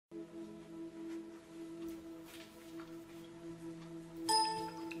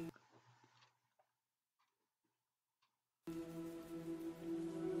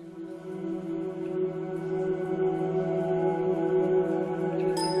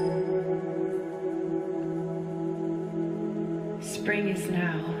spring is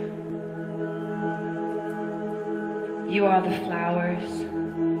now. You are the flowers.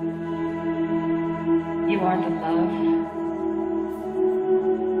 You are the love.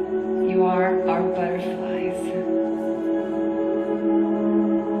 You are our butterflies.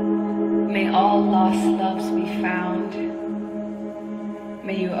 May all lost loves be found.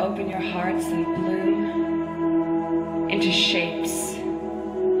 May you open your hearts and bloom into shapes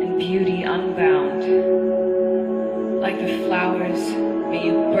and beauty unbound. Like the flowers, may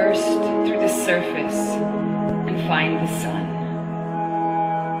you burst through the surface and find the sun.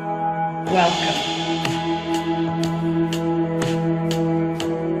 Welcome.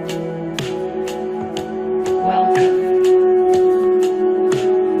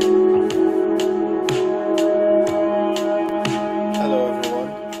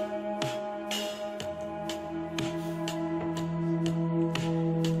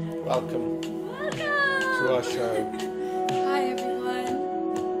 Welcome to our show. Hi everyone.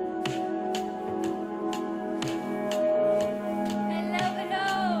 Hello,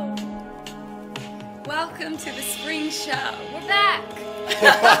 hello. Welcome to the spring show. We're back.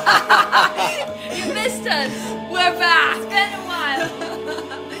 You missed us. We're back. It's been a while.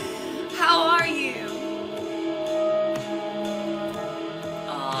 How are you?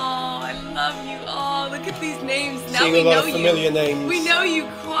 Oh, I love you all. Look at these names. Now Seeing we a lot know of you. familiar names. We know you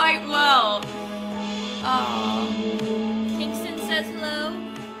quite well. Oh. Kingston says hello.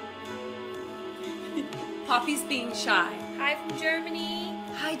 Poppy's being shy. Hi from Germany.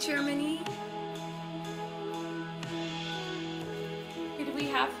 Hi, Germany. Who do we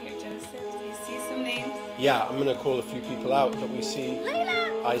have here, Joseph? Do you see some names? Yeah, I'm gonna call a few people out that we see.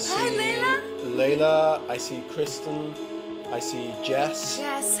 Layla. I see Hi, Layla. Layla, I see Kristen, I see Jess,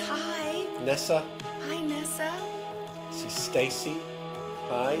 Jess, hi. Nessa, Hi, Nessa. I see Stacy,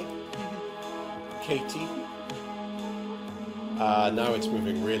 hi, Katie. Now it's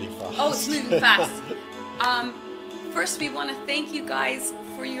moving really fast. Oh, it's moving fast. First, we want to thank you guys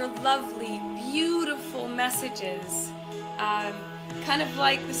for your lovely, beautiful messages. Kind of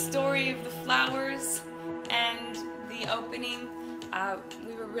like the story of the flowers and the opening.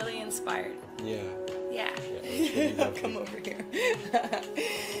 We were really inspired. Yeah. Yeah. It's really lovely. Come over here.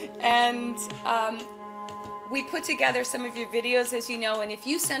 And we put together some of your videos, as you know, and if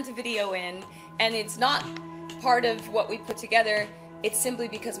you sent a video in and it's not part of what we put together, it's simply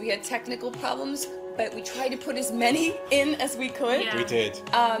because we had technical problems, but we tried to put as many in as we could. Yeah. We did.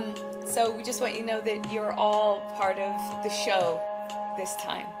 So we just want you to know that you're all part of the show this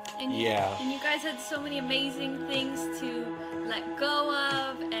time. And Yeah. And you guys had so many amazing things to let go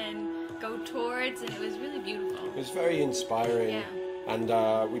of and go towards, and it was really beautiful. It was very inspiring. Yeah.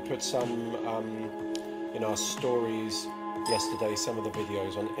 And we put some in our stories yesterday, some of the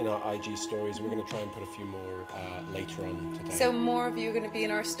videos in our IG stories. We're going to try and put a few more later on today. So more of you are going to be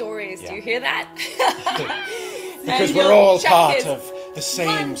in our stories. Yeah. Do you hear that? Because And we're you'll all check part it. of the One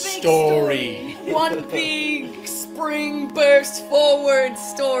same big story. One big spring burst forward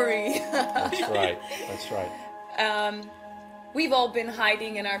story. That's right. That's right. We've all been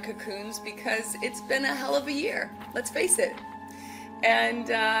hiding in our cocoons because it's been a hell of a year. Let's face it. And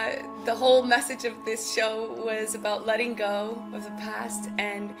the whole message of this show was about letting go of the past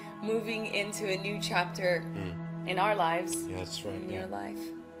and moving into a new chapter in our lives, Yeah, that's right. in Yeah. your life.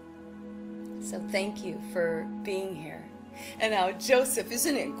 So thank you for being here. And now, Joseph,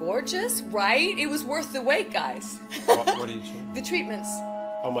 isn't it gorgeous, right? It was worth the wait, guys. What are you doing? The treatments.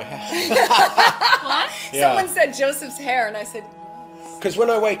 Oh, my hair. What? Yeah. Someone said Joseph's hair, and I said, Because when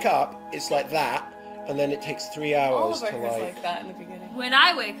I wake up, it's like that, and then it takes 3 all hours of our to hair's like. like that in the beginning. When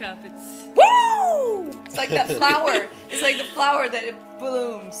I wake up, it's Woo! It's like that flower. It's like the flower that it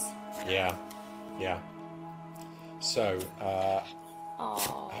blooms. Yeah. Yeah. So, Aww.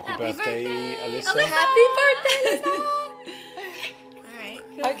 happy Happy birthday, birthday, Alyssa. Happy birthday, Lisa! all right.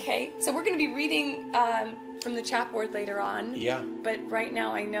 Cool. Okay, so we're going to be reading from the chat board later on. Yeah. But right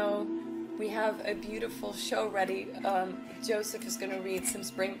now I know we have a beautiful show ready. Joseph is going to read some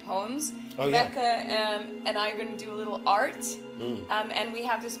spring poems. Oh, yeah. Becca and I are going to do a little art. And we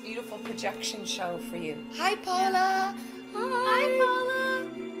have this beautiful projection show for you. Hi, Paula. Hi, Paula.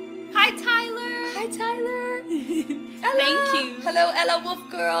 Hi, Tyler. Hi, Tyler. Thank you. Hello, Ella Wolf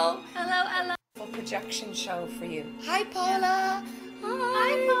Girl. Hello, Ella. Projection show for you. Hi, Paula.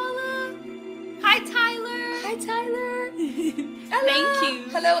 Hi, Paula. Hi, Tyler. Hi, Tyler. Thank you.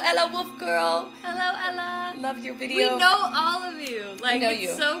 Hello, Ella Wolf Girl. Hello, Ella. Love your We video. know all of you. Like, know it's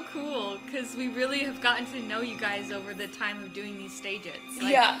you. so cool because we really have gotten to know you guys over the time of doing these stages.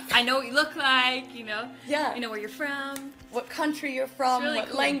 Like, Yeah. I know what you look like, you know. Yeah. I know where you're from. What country you're from, It's really what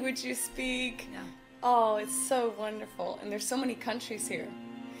cool. language you speak. Yeah. Oh, it's so wonderful. And there's so many countries here.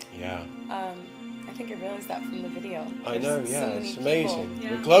 Yeah. I think I realized that from the video. I know, There's yeah, so many it's people. amazing.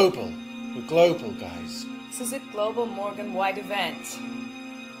 Yeah. We're global. We're global, guys. This is a global Morgan wide event.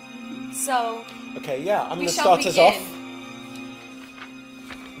 So, Okay, yeah, I'm going we to shall start us begin. off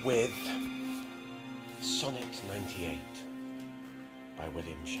with Sonnet 98 by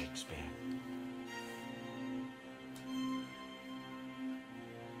William Shakespeare.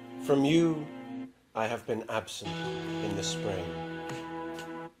 From you I have been absent in the spring.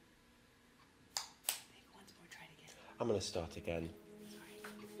 I'm going to start again.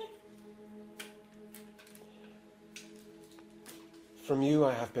 From you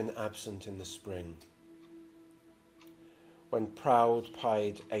I have been absent in the spring, when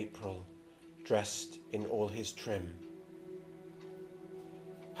proud-pied April, dressed in all his trim,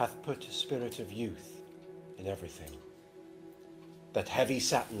 hath put a spirit of youth in everything, that heavy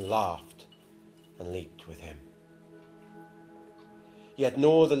satin laughed and leaped with him. Yet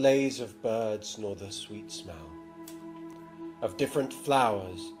nor the lays of birds, nor the sweet smell of different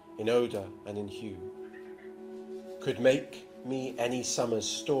flowers in odour and in hue, could make me any summer's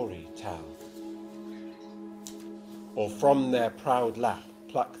story tell, or from their proud lap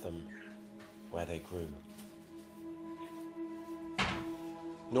pluck them where they grew.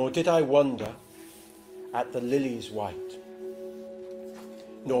 Nor did I wonder at the lily's white,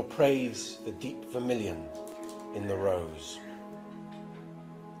 nor praise the deep vermilion in the rose.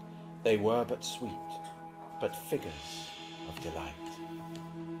 They were but sweet, but figures of delight,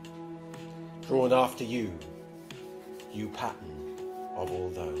 drawn after you, you pattern of all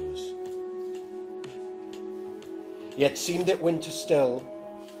those. Yet seemed it winter still,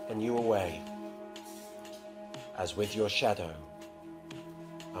 and you away, as with your shadow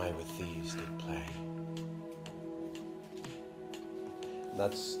I with these did play.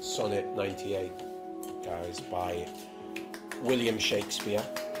 That's Sonnet 98, guys, by William Shakespeare.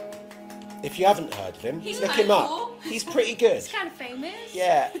 If you haven't heard of him, He's look kinda him up. cool. He's pretty good. It's kind of famous.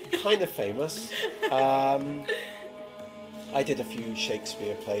 Yeah, kind of famous. I did a few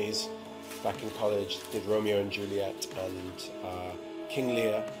Shakespeare plays back in college. Did Romeo and Juliet and King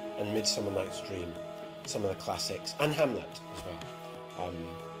Lear and Midsummer Night's Dream. Some of the classics. And Hamlet as well.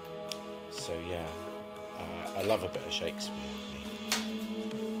 So yeah, I love a bit of Shakespeare.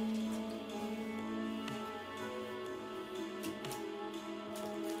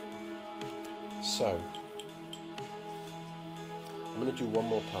 So, I'm going to do one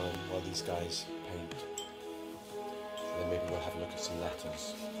more poem while these guys paint. And then maybe we'll have a look at some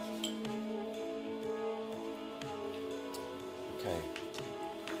letters. Okay.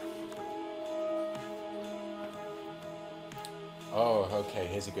 Oh, okay,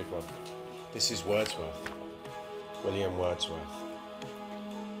 here's a good one. This is Wordsworth. William Wordsworth.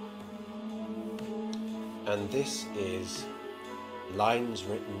 And this is Lines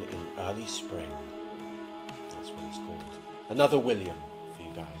Written in Early Spring. That's what it's called. Another William for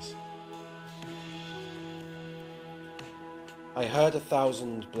you guys. I heard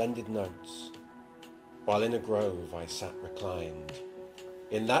 1,000 blended notes, while in a grove I sat reclined,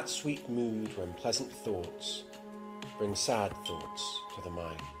 in that sweet mood when pleasant thoughts bring sad thoughts to the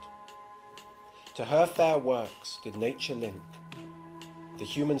mind. To her fair works did nature link the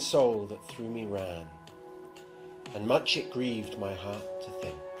human soul that through me ran, and much it grieved my heart to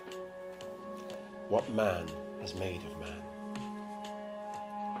think what man has made of man.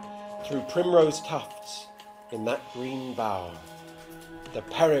 Through primrose tufts in that green bower the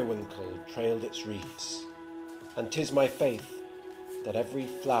periwinkle trailed its wreaths, and 'tis my faith that every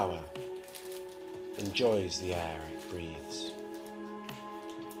flower enjoys the air it breathes.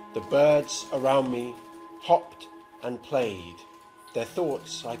 The birds around me hopped and played, their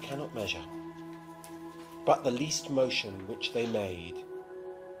thoughts I cannot measure, but the least motion which they made,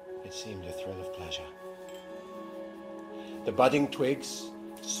 it seemed a thrill of pleasure. The budding twigs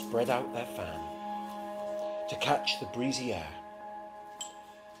spread out their fan to catch the breezy air,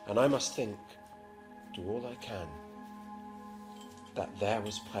 and I must think, do all I can, that there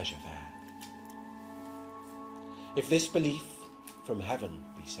was pleasure there. If this belief from heaven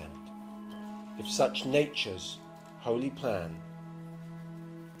be sent, if such nature's holy plan,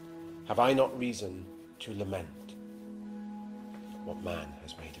 have I not reason to lament what man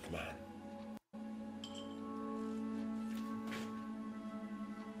has made of man?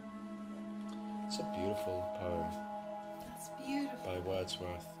 It's a beautiful poem That's beautiful. by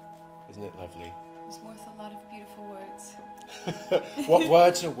Wordsworth. Isn't it lovely? It's worth a lot of beautiful words. What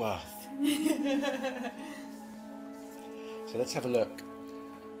words are worth? So let's have a look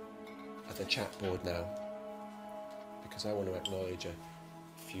at the chat board now, because I want to acknowledge a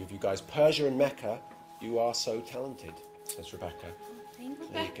few of you guys. Persia and Mecca, you are so talented, says Rebecca. Thank you,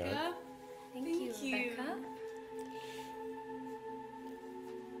 There you go. Rebecca. Thank you, Rebecca.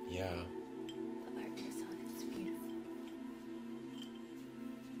 Yeah. The art is on, it's beautiful.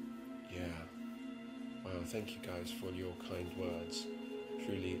 Yeah. Wow, thank you guys for all your kind words.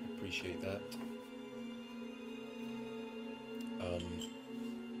 Truly appreciate that.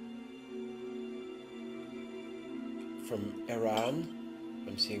 From Iran,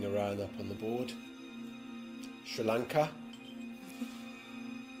 I'm seeing Iran up on the board. Sri Lanka.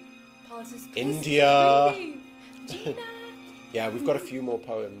 Paul says, India. Gina. Yeah, we've got a few more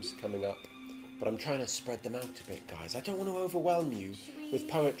poems coming up, but I'm trying to spread them out a bit, guys. I don't want to overwhelm you with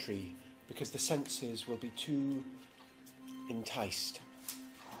poetry because the senses will be too enticed.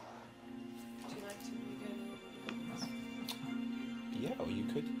 Would you like to read it? Yeah, or you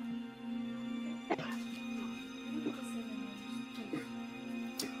could.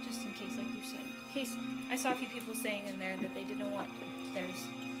 Just in case, like you said. In case I saw a few people saying in there that they didn't want theirs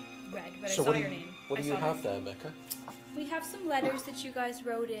read, but So I saw what your name. What I do you saw have that. there, Mecca? We have some letters that you guys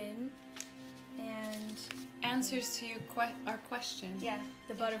wrote in, and Answers to our questions. yeah,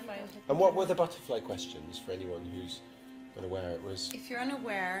 the butterfly. And what were the butterfly questions for anyone who's unaware? It was If you're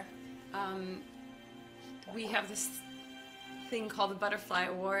unaware, we have this thing called the Butterfly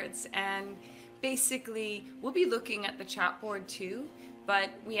Awards, and basically we'll be looking at the chat board too, but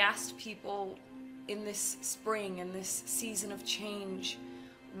we asked people in this spring, in this season of change,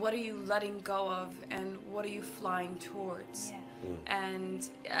 what are you letting go of and what are you flying towards? Yeah. And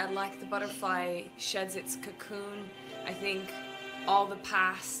like the butterfly sheds its cocoon, I think all the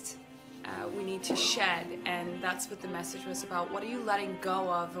past we need to shed, and that's what the message was about. What are you letting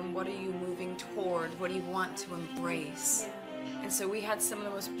go of and what are you moving toward? What do you want to embrace? And so we had some of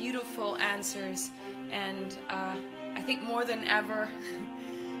the most beautiful answers, and I think more than ever,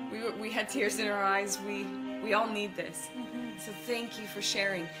 we had tears in our eyes. We all need this. So thank you for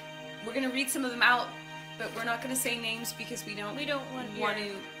sharing. We're going to read some of them out, but we're not going to say names because we don't want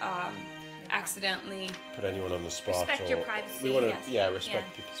to accidentally. put anyone on the spot. Respect or your privacy, We want to, yes. respect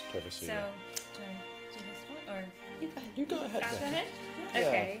Yeah. people's privacy. So, yeah. do you want to do this one or you go ahead? You go ahead. Go Mecca. ahead. Yeah.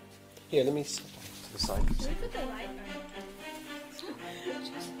 Okay. Here, let me sit to the side. Should we put the light on?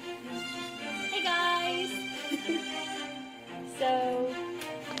 Hey guys! So,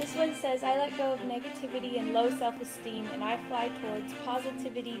 this one says, I let go of negativity and low self-esteem and I fly towards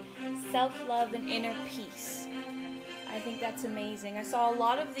positivity, self-love, and inner peace. I think that's amazing. I saw a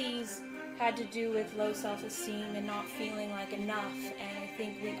lot of these had to do with low self-esteem and not feeling like enough, and I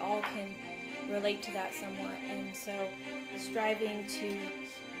think we all can relate to that somewhat. And so, striving to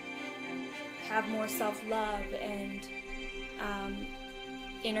have more self-love and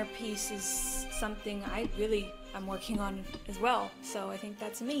inner peace is something I'm working on as well. So I think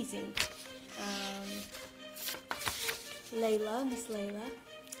that's amazing. Layla, Miss Layla.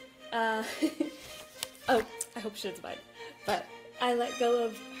 Oh, I hope she doesn't mind. But I let go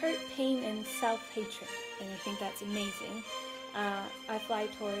of hurt, pain, and self-hatred, and I think that's amazing. I fly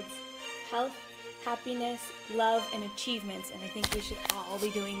towards health, happiness, love, and achievements, and I think we should all be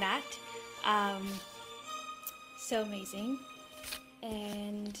doing that. So amazing.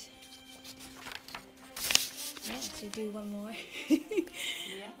 And yeah, to do one more.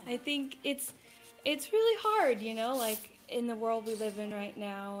 I think it's really hard, like in the world we live in right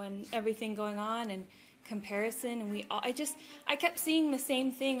now and everything going on and comparison, and I kept seeing the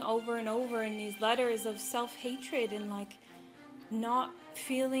same thing over and over in these letters of self-hatred and like not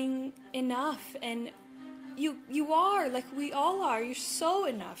feeling enough. And you are, like we all are, you're so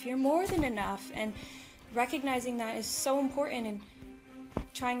enough, you're more than enough, and recognizing that is so important, and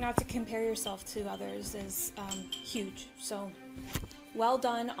trying not to compare yourself to others is huge. So well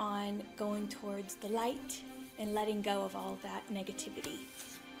done on going towards the light and letting go of all of that negativity.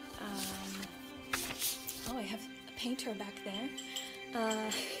 Oh, I have a painter back there.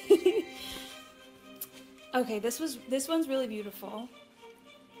 Okay, this one's really beautiful.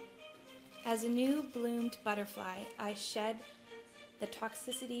 As a new bloomed butterfly, I shed the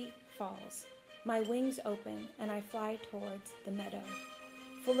toxicity falls. My wings open and I fly towards the meadow,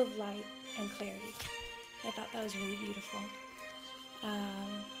 full of light and clarity. I thought that was really beautiful.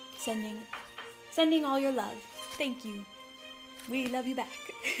 Sending all your love. Thank you. We love you back.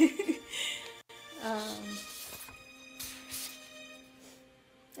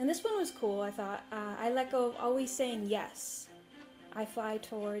 And this one was cool, I thought. I let go of always saying yes. I fly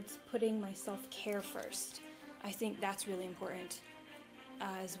towards putting my self-care first. I think that's really important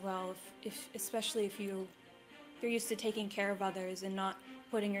as well, especially if you're used to taking care of others and not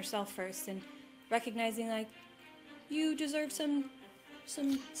putting yourself first, and recognizing like you deserve some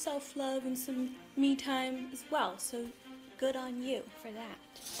some self-love and some me time as well. So good on you for that.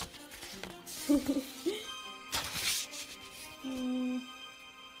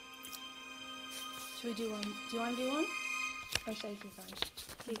 Should we do one? Do you want to do one? Or should I keep going?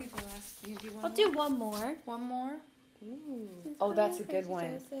 I'll do one more. One more? Ooh. Oh, that's a good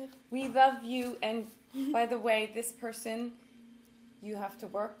one. We love you. And by the way, this person, you have to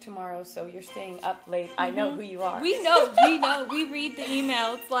work tomorrow, so you're staying up late. I know who you are. We know. We read the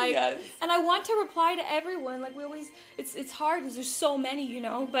emails, like, Yes. and I want to reply to everyone. Like, we always, it's hard because there's so many,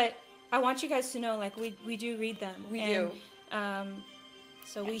 but I want you guys to know, like, we do read them. We do.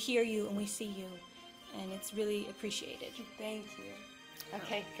 So we hear you and we see you, and it's really appreciated. Thank you.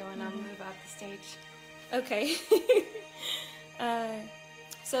 Okay, going on, move out the stage. Okay.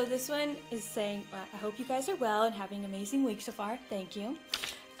 So this one is saying, I hope you guys are well and having an amazing week so far. Thank you.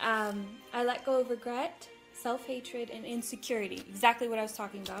 I let go of regret, self-hatred, and insecurity. Exactly what I was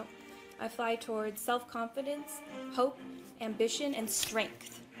talking about. I fly towards self-confidence, hope, ambition, and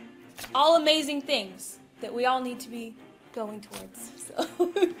strength. All amazing things that we all need to be going towards.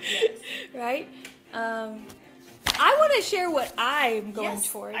 So, Yes. right? I want to share what I'm going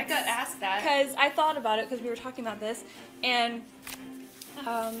towards. I got asked that. Because I thought about it because we were talking about this, and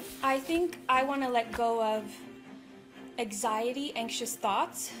I think I want to let go of anxiety, anxious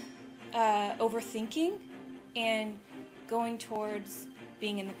thoughts, overthinking, and going towards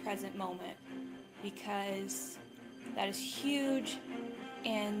being in the present moment, because that is huge,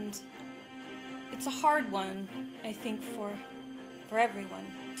 and it's a hard one, I think, for everyone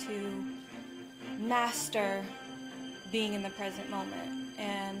to master being in the present moment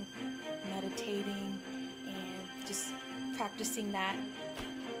and meditating and just practicing that,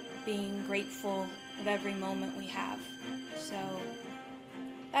 being grateful of every moment we have. So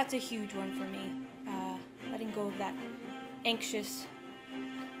that's a huge one for me, letting go of that anxious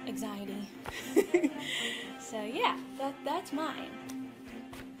anxiety. So yeah, that's mine.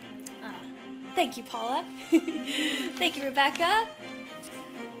 Thank you, Paula. Thank you, Rebecca.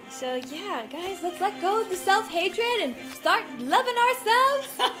 So yeah, guys, let's let go of the self-hatred and start loving ourselves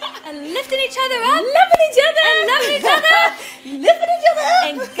and lifting each other up. Loving each other! And loving each other! Lifting each other up!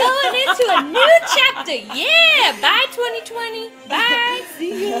 And going into a new chapter. Yeah! Bye 2020. Bye.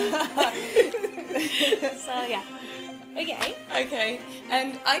 See you. So yeah. Okay. Okay,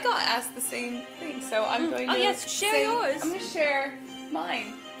 and I got asked the same thing, so I'm going to. Oh yes, share yours. I'm going to share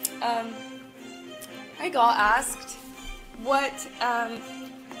mine. I got asked what,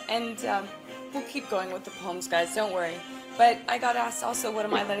 and we'll keep going with the poems, guys. Don't worry. But I got asked also, what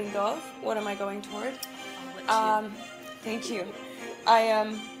am I letting go of? What am I going toward? Thank you. I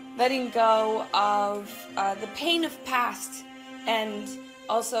am letting go of the pain of past, and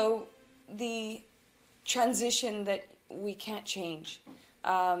also the transition that we can't change,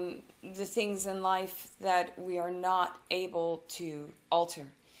 the things in life that we are not able to alter,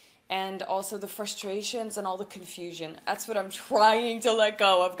 and also the frustrations and all the confusion. That's what I'm trying to let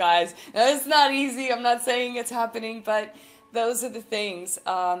go of, guys. Now, it's not easy. I'm not saying it's happening, but those are the things.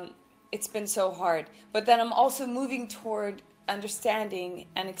 It's been so hard. But then I'm also moving toward understanding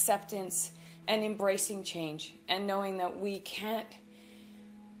and acceptance and embracing change, and knowing that we can't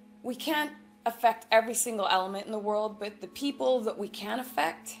affect every single element in the world, but the people that we can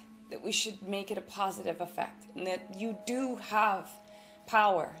affect, that we should make it a positive effect, and that you do have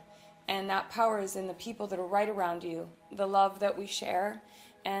power, and that power is in the people that are right around you, the love that we share,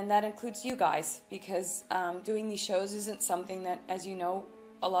 and that includes you guys, because doing these shows isn't something that, as you know,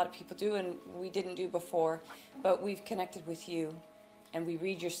 a lot of people do and we didn't do before, but we've connected with you and we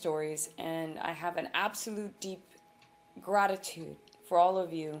read your stories, and I have an absolute deep gratitude for all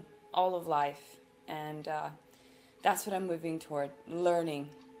of you, all of life, and that's what I'm moving toward, learning,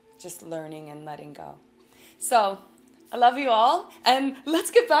 just learning and letting go. So I love you all, and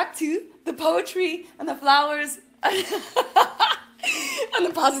let's get back to the poetry and the flowers and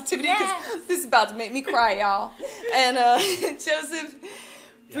the positivity, because this is about to make me cry, y'all. And Joseph,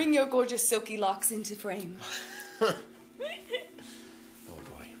 bring your gorgeous silky locks into frame. Oh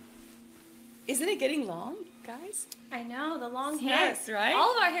boy. Isn't it getting long, guys? I know, the long It's hair. nice, right?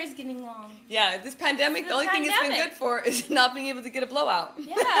 All of our hair is getting long. Yeah, this pandemic, the only thing it's been good for is not being able to get a blowout.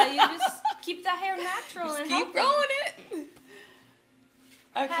 Yeah, you just keep that hair natural Just and keep healthy. growing it.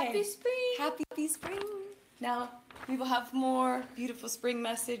 Okay. Happy spring. Happy spring. Now we will have more beautiful spring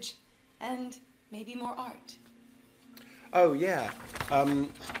message and maybe more art. Oh yeah. And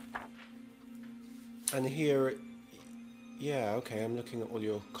here, yeah, okay, I'm looking at all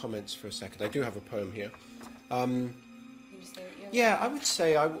your comments for a second. I do have a poem here. Yeah, I would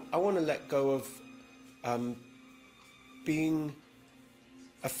say I want to let go of being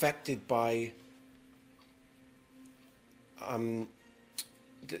affected by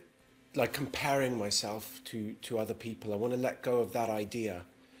like comparing myself to other people. I want to let go of that idea,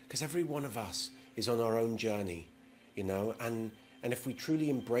 because every one of us is on our own journey, you know, and if we truly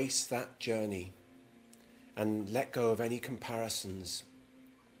embrace that journey and let go of any comparisons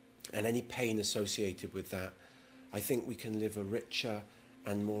and any pain associated with that, I think we can live a richer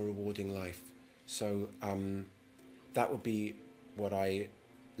and more rewarding life. So that would be what I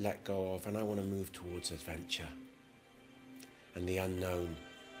let go of, and I want to move towards adventure and the unknown,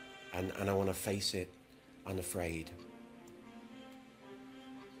 and I want to face it unafraid.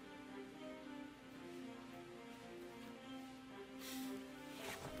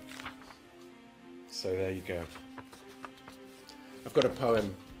 So there you go. I've got a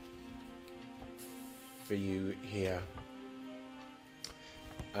poem for you here.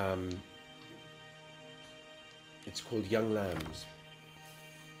 It's called Young Lambs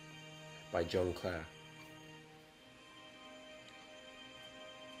by John Clare.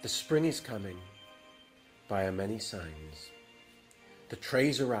 The spring is coming by a many signs. The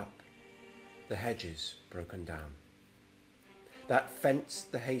trays are up, the hedges broken down. That fence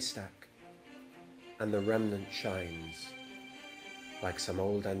the haystack, and the remnant shines like some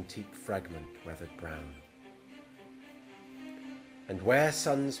old antique fragment weathered brown. And where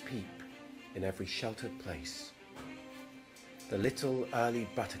suns peep in every sheltered place, the little early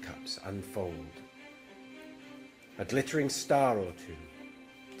buttercups unfold, a glittering star or two,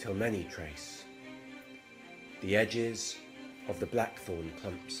 till many trace the edges of the blackthorn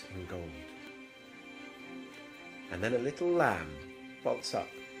clumps in gold. And then a little lamb bolts up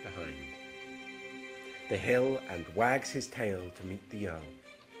behind the hill and wags his tail to meet the earl.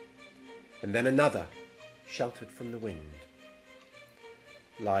 And then another, sheltered from the wind,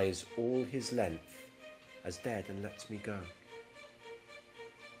 lies all his length as dead and lets me go.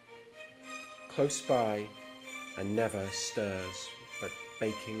 Close by and never stirs, but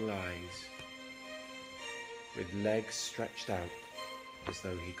baking lies, with legs stretched out as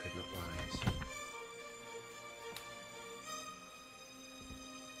though he could not rise.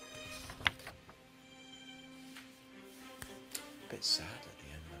 A bit sad at the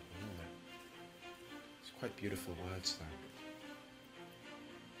end, that one, isn't it? It's quite beautiful words, though.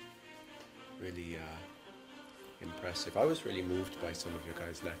 Really impressive. I was really moved by some of your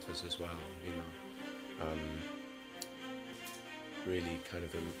guys' letters as well, you know. Really kind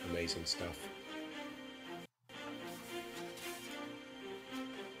of amazing stuff.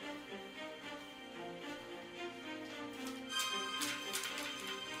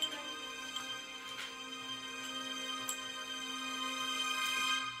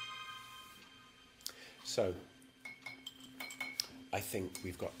 So, I think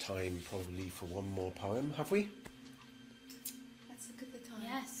we've got time probably for one more poem, have we? That's a good time.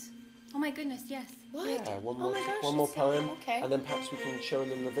 Yes. Oh my goodness, yes. What? Yeah, one Oh more, my gosh, one more that's- poem, okay. and then perhaps we can show a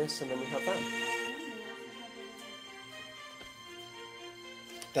little of this, and then we have that.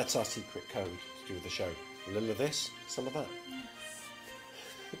 That's our secret code to do with the show. A little of this, some of that.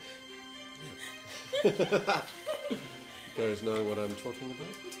 You guys know what I'm talking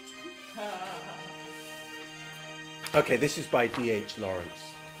about? Okay, this is by D.H.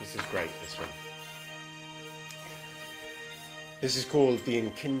 Lawrence. This is great, this one. This is called The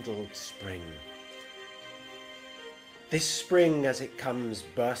Enkindled Spring. This spring as it comes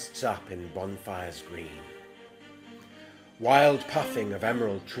bursts up in bonfires green. Wild puffing of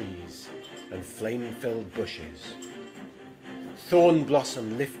emerald trees and flame-filled bushes. Thorn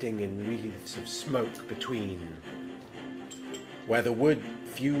blossom lifting in wreaths of smoke between. Where the wood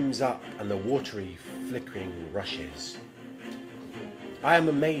fumes up and the watery flickering rushes. I am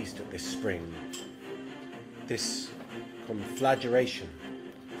amazed at this spring, this conflagration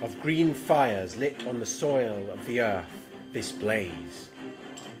of green fires lit on the soil of the earth, this blaze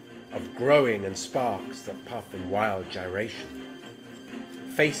of growing and sparks that puff in wild gyration,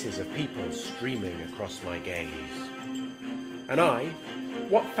 faces of people streaming across my gaze. And I,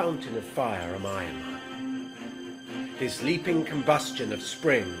 what fountain of fire am I? This leaping combustion of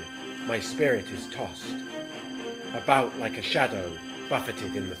spring, my spirit is tossed about like a shadow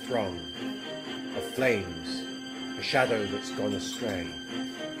buffeted in the throng of flames, a shadow that's gone astray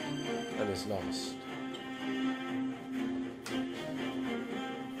and is lost.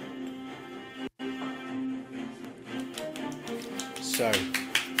 So,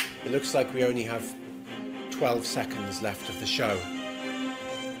 it looks like we only have 12 seconds left of the show.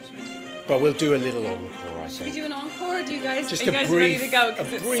 But we'll do a little encore, I Should we think. do an encore? Or do you guys, Just are you a guys brief, ready to go?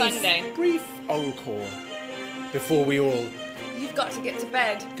 Because it's Sunday. brief encore before we all You've got to get to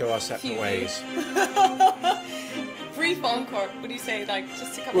bed. go our separate Phew. ways. Brief brief encore. What do you say? Like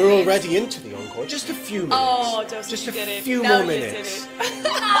just a couple. We're minutes? already into the encore. Just a few minutes. Oh, Joseph, just you a did it. few Now more you did minutes. it.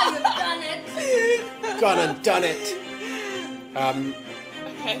 Now you've done it. Gone and done it.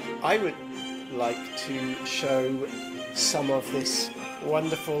 Okay. I would like to show some of this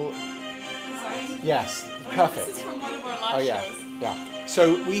wonderful. Yes, perfect. This is from one of our last Oh yeah, shows. yeah.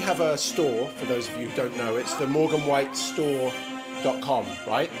 So we have a store, for those of you who don't know, it's the morganwhitestore.com,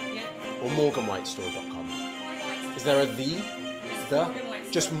 right? Yeah. Or morganwhitestore.com. Is there a the? Morgan White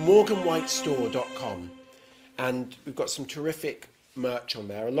Store. Just morganwhitestore.com. And we've got some terrific merch on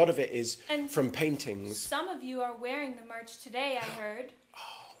there. A lot of it is And- from paintings. Some of you are wearing the merch today, I heard.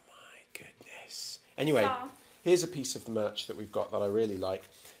 Oh my goodness. Anyway, Saw. here's a piece of the merch that we've got that I really like.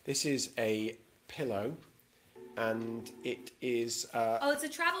 This is a pillow, and it is Oh, it's a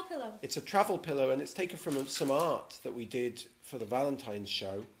travel pillow. it's a travel pillow, and it's taken from some art that we did for the Valentine's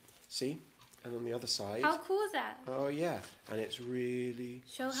show. See? And on the other side. How cool is that? Oh yeah, and it's really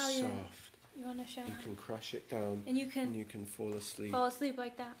Show how soft. you want to show You can crush it down, And you can fall asleep fall asleep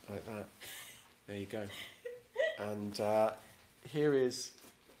like that. like that. There you go. And here is.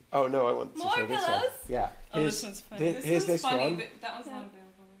 Oh no, I want to More show this one. pillows? Yeah. Oh, this one's funny. Here's this funny. one. That one's Yeah. not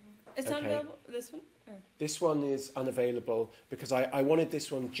available. It's not Okay. available. This one? Or- This one is unavailable because I wanted this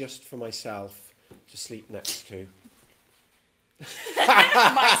one just for myself to sleep next to.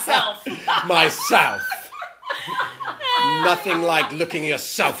 Myself. Myself. Nothing like looking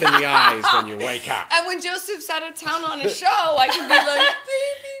yourself in the eyes when you wake up. And when Joseph's out of town on a show, I can be like,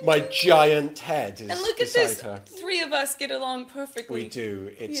 baby. My giant head is And look at beside this. her. Three of us get along perfectly. We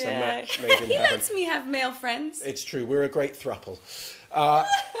do. It's a Yeah. match made in He heaven. lets me have male friends. It's true. We're a great throuple.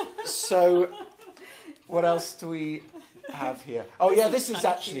 So, what else do we have here? Oh yeah, this is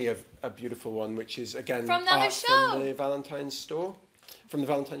actually a beautiful one, which is again From the other art show. from the Valentine's store. From the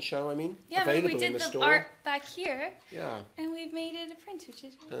Valentine's show, I mean. Yeah, but Available we in did the the store. art back here, Yeah. and we've made it a print, which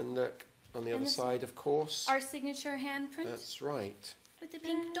is And look on the And other this- side, of course. our signature handprint That's right. with the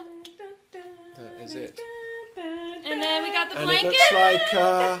pink dot. That is it. And then we got the And it blanket. looks like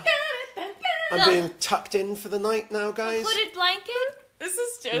I'm being tucked in for the night now, guys. Hooded blanket. This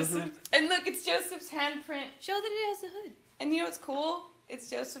is Joseph. And look, it's Joseph's handprint. Show that it has a hood. And you know what's cool? It's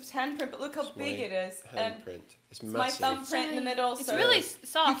Joseph's handprint, but look how It's big my it is. And Handprint. It's it's my massive. thumbprint in the middle. It's so really you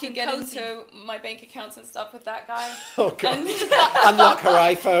soft can and get cozy. into my bank accounts and stuff with that guy. Oh god. And, Unlock her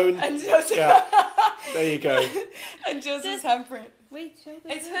iPhone. and Joseph. Yeah. There you go. And Joseph's handprint. Wait, show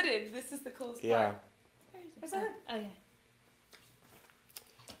the It's hooded. This is the coolest Yeah. part. Where is it? Where's the hood? Oh yeah.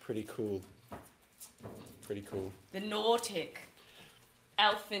 Pretty cool. Pretty cool. The Nautic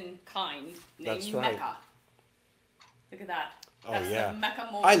elfin kind named That's right. Mecca. Look at that. Oh, That's yeah. the Mecca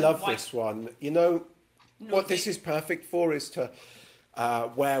I love white this one. You know, what this Nautic. is perfect for is to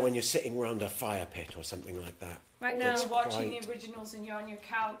wear when you're sitting around a fire pit or something like that. Right It's now, you're watching quite- the originals and you're on your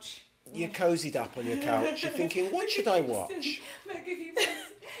couch. You're cozied up on your couch. You're thinking, what should I watch? Mecca, he was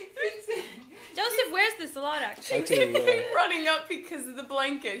Joseph wears this a lot, actually. I do. running up because of the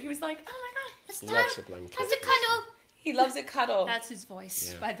blanket. He was like, oh my god, it's time. Loves a blanket. Has a cuddle. He loves a cuddle. That's his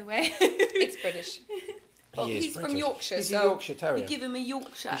voice, Yeah. by the way. It's British. Well, He is he's from British. Yorkshire, He's a so Yorkshire Terrier. we give him a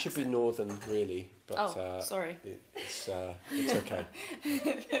Yorkshire. He should be northern, really, but Oh, sorry. it's okay.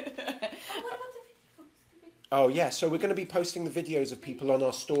 Oh yeah, so we're going to be posting the videos of people on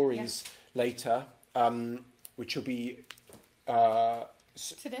our stories later, which will be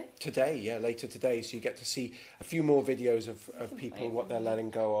Today? today, yeah, later today. So you get to see a few more videos of people, what they're letting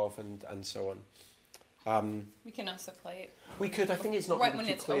go of, and so on. We can also play it We could, I think it's not right really when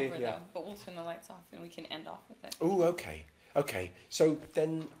too it's clear. over, Yeah. though. But we'll turn the lights off and we can end off with it. Oh, okay, okay. So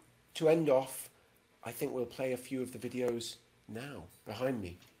then, to end off, I think we'll play a few of the videos now behind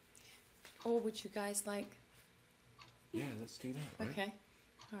me. Or would you guys like? Yeah, let's do that. Right? Okay.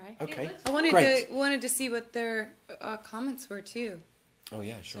 All right. Okay. I wanted Great. wanted to see what their comments were too. Oh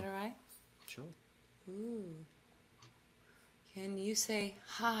yeah, Is sure, that all right? sure. Ooh. Can you say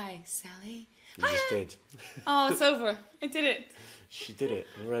hi, Sally? You just did. Oh, it's over. I did it. She did it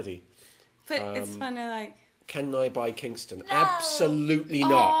already. But it's fun to like. Can I buy Kingston? Absolutely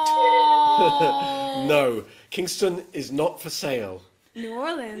not. Oh, No, Kingston is not for sale. New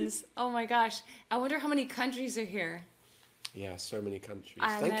Orleans. Oh my gosh. I wonder how many countries are here. Yeah, so many countries.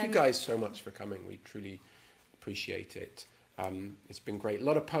 And Thank you then- guys so much for coming. We truly appreciate it. It's been great. A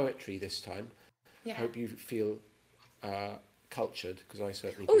lot of poetry this time. Yeah. Hope you feel cultured, because I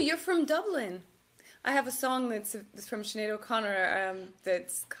certainly Oh, do. you're from Dublin. I have a song that's from Sinead O'Connor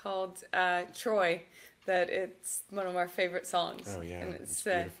that's called Troy. That it's one of our favorite songs. Oh yeah, And it's it's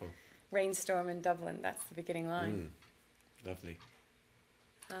beautiful. Rainstorm in Dublin. That's the beginning line. Lovely.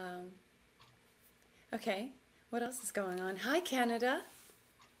 Okay. What else is going on? Hi, Canada.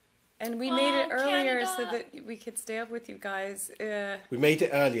 And we made it earlier so that we could stay up with you guys. We made it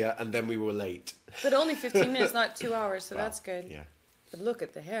earlier and then we were late. But only 15 minutes, not 2 hours, so Wow, that's good. Yeah. But look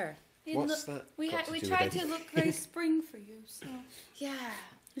at the hair. What's that? We got to do tried with to anything? look very spring for you, so. Yeah.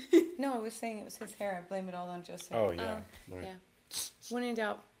 No, I was saying it was his hair. I blame it all on Joseph. Oh, yeah. Right. Yeah. When in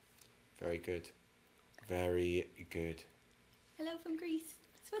doubt. Very good. Very good. Hello from Greece.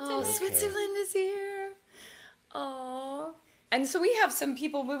 Oh, Switzerland. Switzerland is here. Oh. And so we have some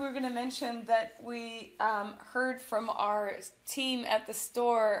people we were going to mention that we heard from our team at the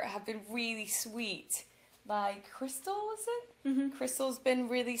store have been really sweet. Like Crystal, was it? Mm-hmm. Crystal's been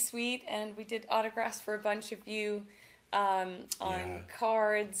really sweet, and we did autographs for a bunch of you on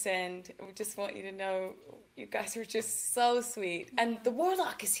cards, and we just want you to know you guys are just so sweet. And the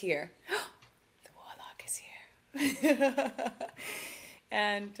Warlock is here. The Warlock is here.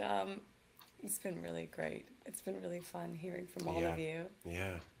 And it's been really great. It's been really fun hearing from all of you.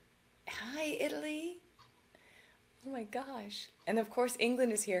 Yeah. Hi, Italy. Oh my gosh. And of course,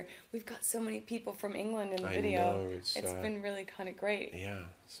 England is here. We've got so many people from England in the video. Know, it's been really kind of great. Yeah,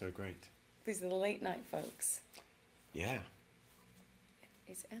 so great. These are the late night folks. Yeah.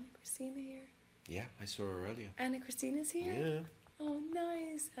 Is Anna Christina here? Yeah, I saw her earlier. Anna Christina's here? Yeah. Oh,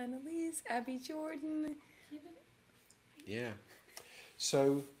 nice. Annalise, Abby Jordan. Yeah.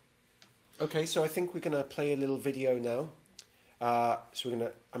 So, okay, so I think we're going to play a little video now. I'm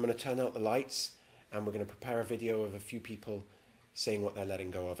going to turn out the lights, and we're going to prepare a video of a few people saying what they're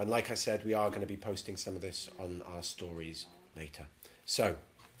letting go of. And like I said, we are going to be posting some of this on our stories later. So,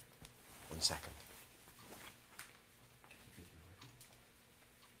 1 second.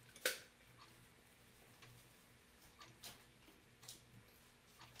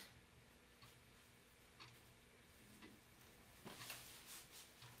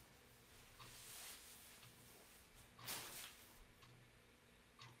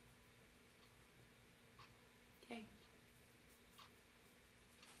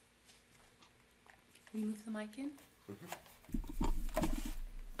 Can you move the mic in?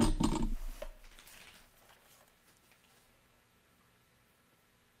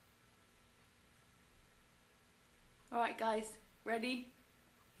 All right, guys, ready?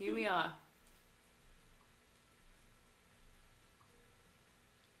 Here we are.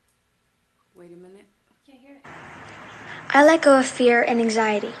 Wait a minute. I can't hear it. I let go of fear and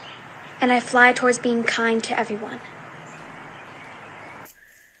anxiety, and I fly towards being kind to everyone.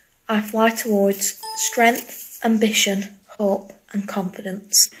 I fly towards strength, ambition, hope, and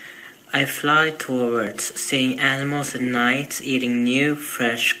confidence. I fly towards seeing animals at night eating new,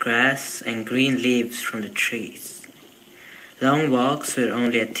 fresh grass and green leaves from the trees. Long walks with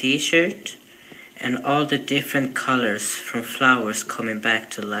only a t-shirt, and all the different colors from flowers coming back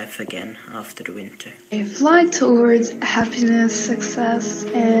to life again after the winter. I fly towards happiness, success,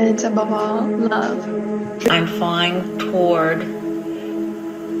 and above all, love. I'm flying toward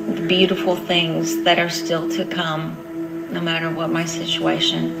the beautiful things that are still to come, no matter what my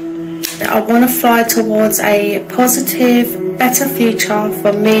situation. I want to fly towards a positive, better future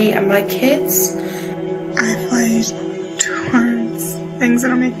for me and my kids. I fly towards things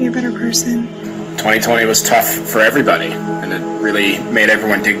that'll make me a better person. 2020 was tough for everybody, and it really made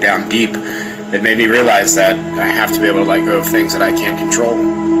everyone dig down deep. It made me realize that I have to be able to let go of things that I can't control,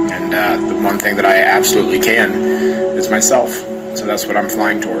 and the one thing that I absolutely can is myself. So that's what I'm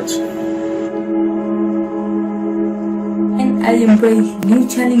flying towards. And I embrace new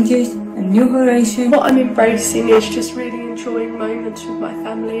challenges and new horizons. What I'm embracing is just really enjoying moments with my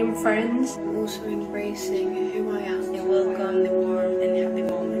family and friends. Also embracing who I am and welcome the warm and happy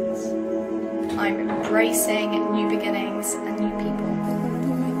moments. I'm embracing new beginnings and new people.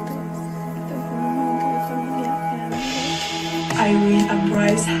 I will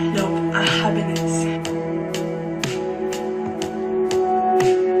embrace love and happiness.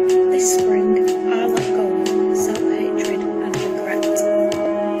 This spring, I let go of self-hatred and regret.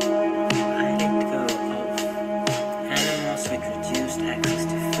 I let go of animals with reduced access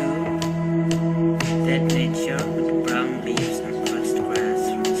to food, dead nature with brown leaves and crushed grass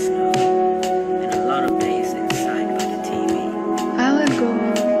from the snow, and a lot of days inside by the TV. I let go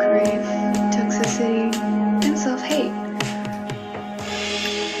of grief, toxicity, and self-hate.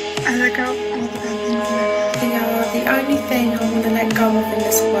 I let go of all the bad things in my life. The only thing I want to let go of in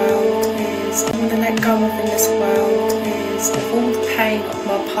this world is all the pain of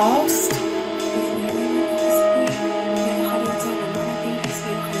my past.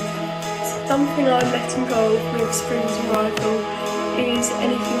 Something I'm letting go of with Spring's arrival is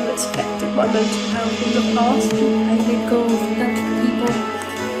anything that's affected my mental health in the past. I let go of toxic people.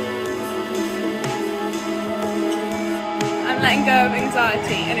 letting go of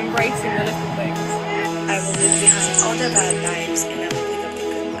anxiety and embracing the little things. I will leave behind all the bad vibes and I will pick up the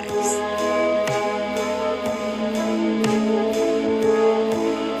good vibes.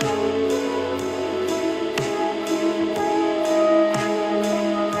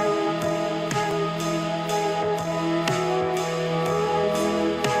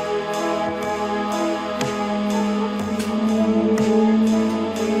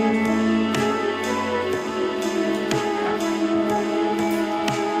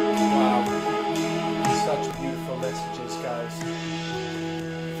 Such beautiful messages, guys.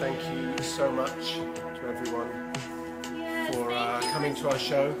 Thank you so much to everyone for coming to our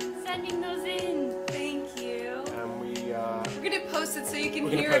show. Sending those in. Thank you. And We're gonna post it so you can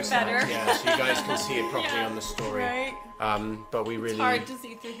we're gonna hear it post that, better. yeah, so you guys can see it properly on the story. Right. But we really It's hard to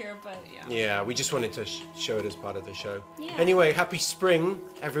see through here, but yeah. Yeah, we just wanted to show it as part of the show. Yeah. Anyway, happy spring,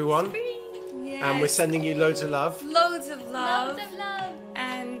 everyone. And we're Yes. sending you loads of love. Loads of love. Loads of love.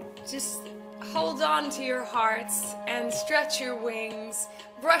 And just hold on to your hearts and stretch your wings.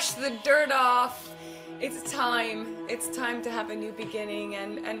 Brush the dirt off. It's time. It's time to have a new beginning,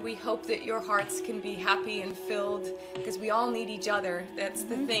 and we hope that your hearts can be happy and filled, because we all need each other. That's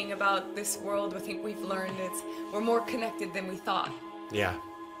the thing about this world. I think we've learned we're more connected than we thought. Yeah.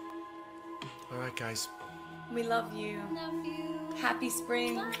 All right, guys. We love you. Love you. Happy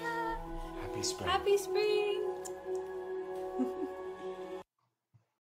spring. Happy spring. Happy spring.